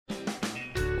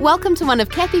Welcome to one of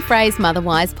Kathy Frey's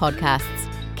Motherwise podcasts.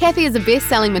 Kathy is a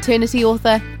best-selling maternity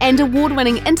author and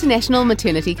award-winning international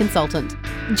maternity consultant.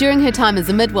 During her time as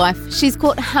a midwife, she's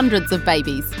caught hundreds of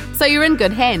babies, so you're in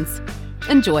good hands.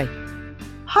 Enjoy.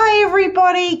 Hi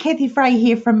everybody, Kathy Frey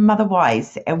here from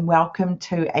Motherwise, and welcome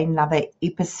to another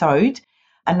episode,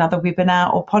 another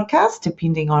webinar or podcast,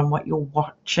 depending on what you're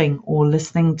watching or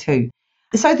listening to.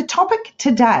 So the topic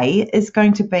today is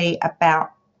going to be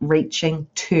about reaching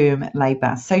term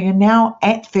labour. So you're now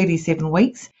at 37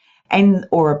 weeks and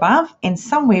or above, and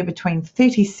somewhere between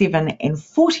 37 and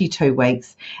 42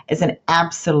 weeks is an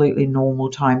absolutely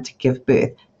normal time to give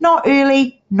birth. Not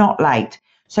early, not late.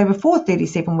 So before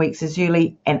 37 weeks is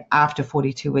early and after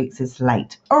 42 weeks is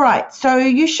late. All right, so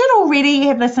you should already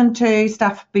have listened to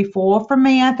stuff before from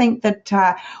me. I think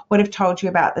that would have told you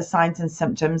about the signs and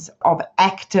symptoms of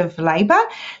active labour.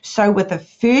 So with the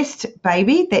first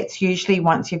baby, that's usually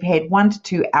once you've had 1 to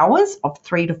 2 hours of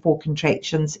 3 to 4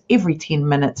 contractions every 10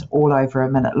 minutes, all over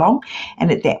a minute long. And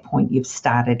at that point, you've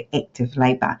started active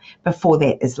labour. Before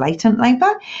that is latent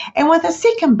labour. And with a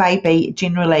second baby,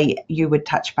 generally you would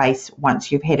touch base once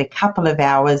you've had a couple of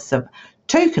hours of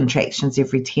 2 contractions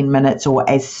every 10 minutes, or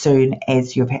as soon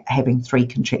as you're having 3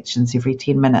 contractions every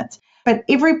 10 minutes. But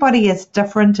everybody is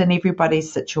different and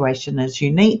everybody's situation is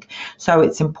unique. So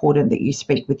it's important that you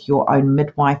speak with your own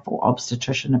midwife or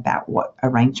obstetrician about what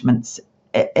arrangements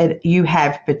you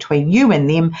have between you and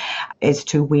them as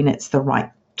to when it's the right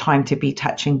time to be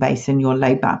touching base in your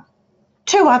labour.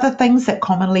 2 other things that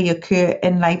commonly occur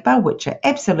in labour, which are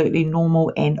absolutely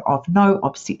normal and of no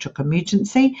obstetric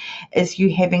emergency, is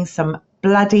you having some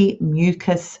bloody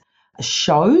mucus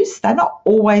shows. They're not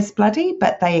always bloody,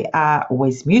 but they are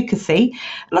always mucousy.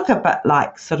 Look a bit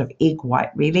like sort of egg white,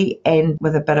 really, and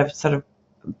with a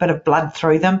bit of blood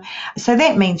through them. So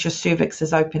that means your cervix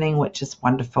is opening, which is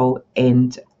wonderful,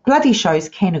 and bloody shows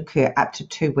can occur up to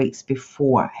 2 weeks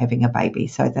before having a baby.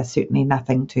 So there's certainly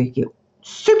nothing to get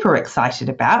super excited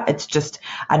about. It's just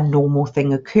a normal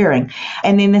thing occurring.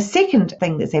 And then the second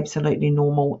thing that's absolutely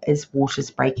normal is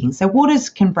waters breaking. So waters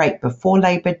can break before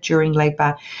labour, during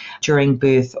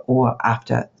birth, or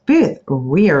after birth.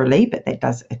 Rarely, but that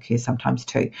does occur sometimes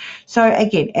too. So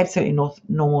again, absolutely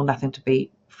normal, nothing to be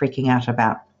freaking out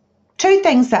about. 2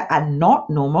 things that are not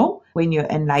normal when you're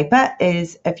in labour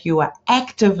is if you are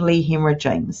actively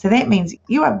hemorrhaging. So that means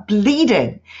you are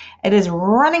bleeding. It is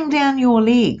running down your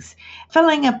legs,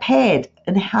 filling a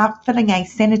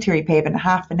sanitary pad in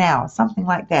half an hour, something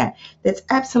like that. That's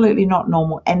absolutely not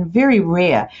normal and very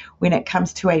rare when it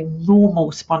comes to a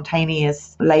normal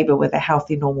spontaneous labour with a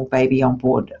healthy normal baby on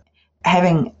board.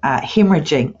 Having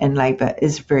hemorrhaging in labour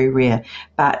is very rare,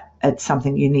 but it's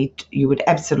something you would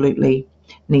absolutely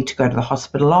need to go to the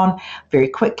hospital on very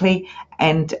quickly.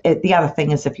 And the other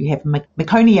thing is if you have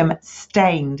meconium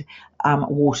stained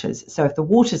waters. So if the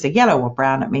waters are yellow or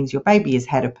brown, it means your baby has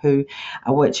had a poo,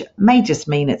 which may just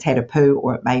mean it's had a poo,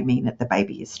 or it may mean that the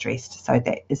baby is stressed. So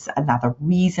that is another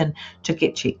reason to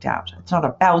get checked out. It's not a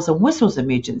bells and whistles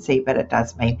emergency, but it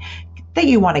does mean that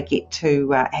you want to get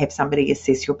to have somebody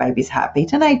assess your baby's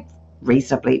heartbeat in a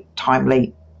reasonably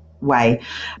timely way.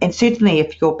 And certainly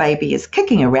if your baby is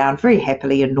kicking around very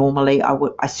happily and normally,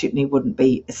 I certainly wouldn't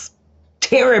be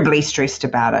terribly stressed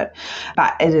about it,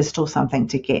 but it is still something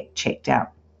to get checked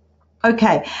out.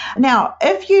 Okay, now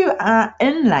if you are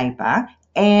in labour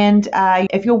and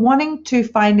if you're wanting to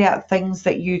find out things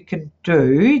that you can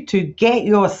do to get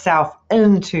yourself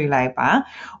into labour,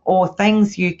 or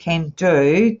things you can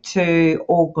do to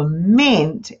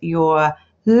augment your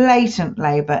latent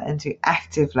labour into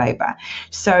active labour.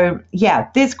 So yeah,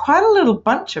 there's quite a little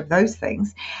bunch of those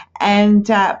things, and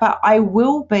but I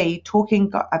will be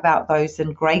talking about those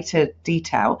in greater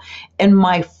detail in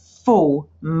my full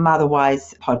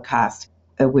Motherwise podcast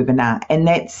webinar, and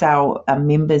that's our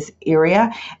members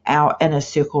area, our Inner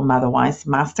Circle Motherwise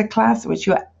Masterclass, which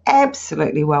you're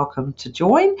absolutely welcome to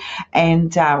join,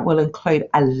 and we'll include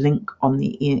a link on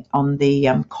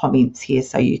the comments here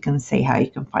so you can see how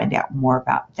you can find out more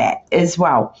about that as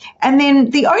well. And then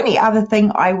the only other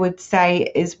thing I would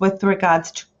say is with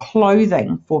regards to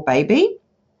clothing for baby,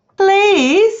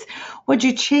 please would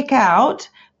you check out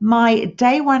my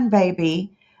Day One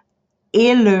Baby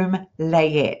heirloom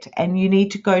layette, and you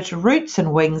need to go to Roots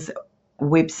and Wings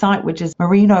website, which is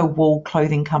Merino Wool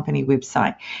Clothing Company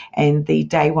website, and the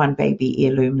Day One Baby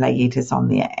heirloom layette is on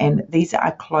there. And these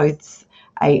are clothes,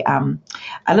 a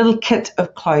little kit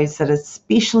of clothes that is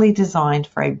specially designed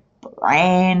for a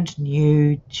brand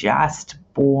new, just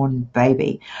born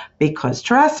baby, because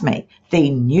trust me,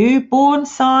 the newborn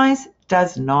size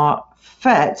does not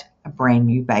fit a brand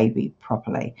new baby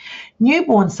properly.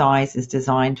 Newborn size is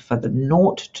designed for the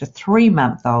 0 to 3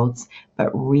 month olds,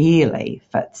 but really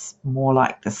fits more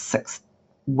like the 6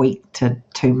 week to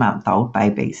 2 month old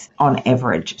babies on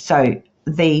average. So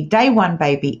the day one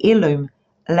baby heirloom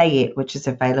layette, which is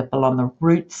available on the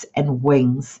Roots and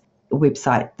Wings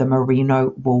website, the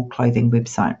merino wool clothing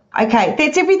website. Okay,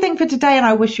 that's everything for today, and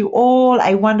I wish you all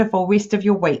a wonderful rest of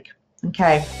your week.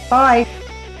 Okay, bye.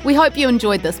 We hope you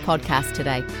enjoyed this podcast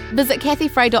today. Visit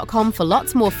kathyfray.com for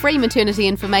lots more free maternity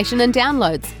information and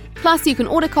downloads. Plus, you can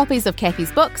order copies of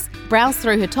Kathy's books, browse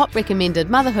through her top recommended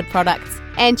motherhood products,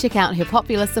 and check out her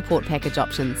popular support package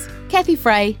options.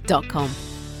 kathyfray.com.